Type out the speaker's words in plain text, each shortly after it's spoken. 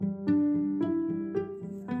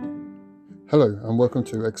Hello and welcome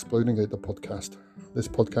to Exploding Gate, the podcast. This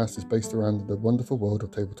podcast is based around the wonderful world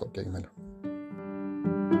of tabletop gaming.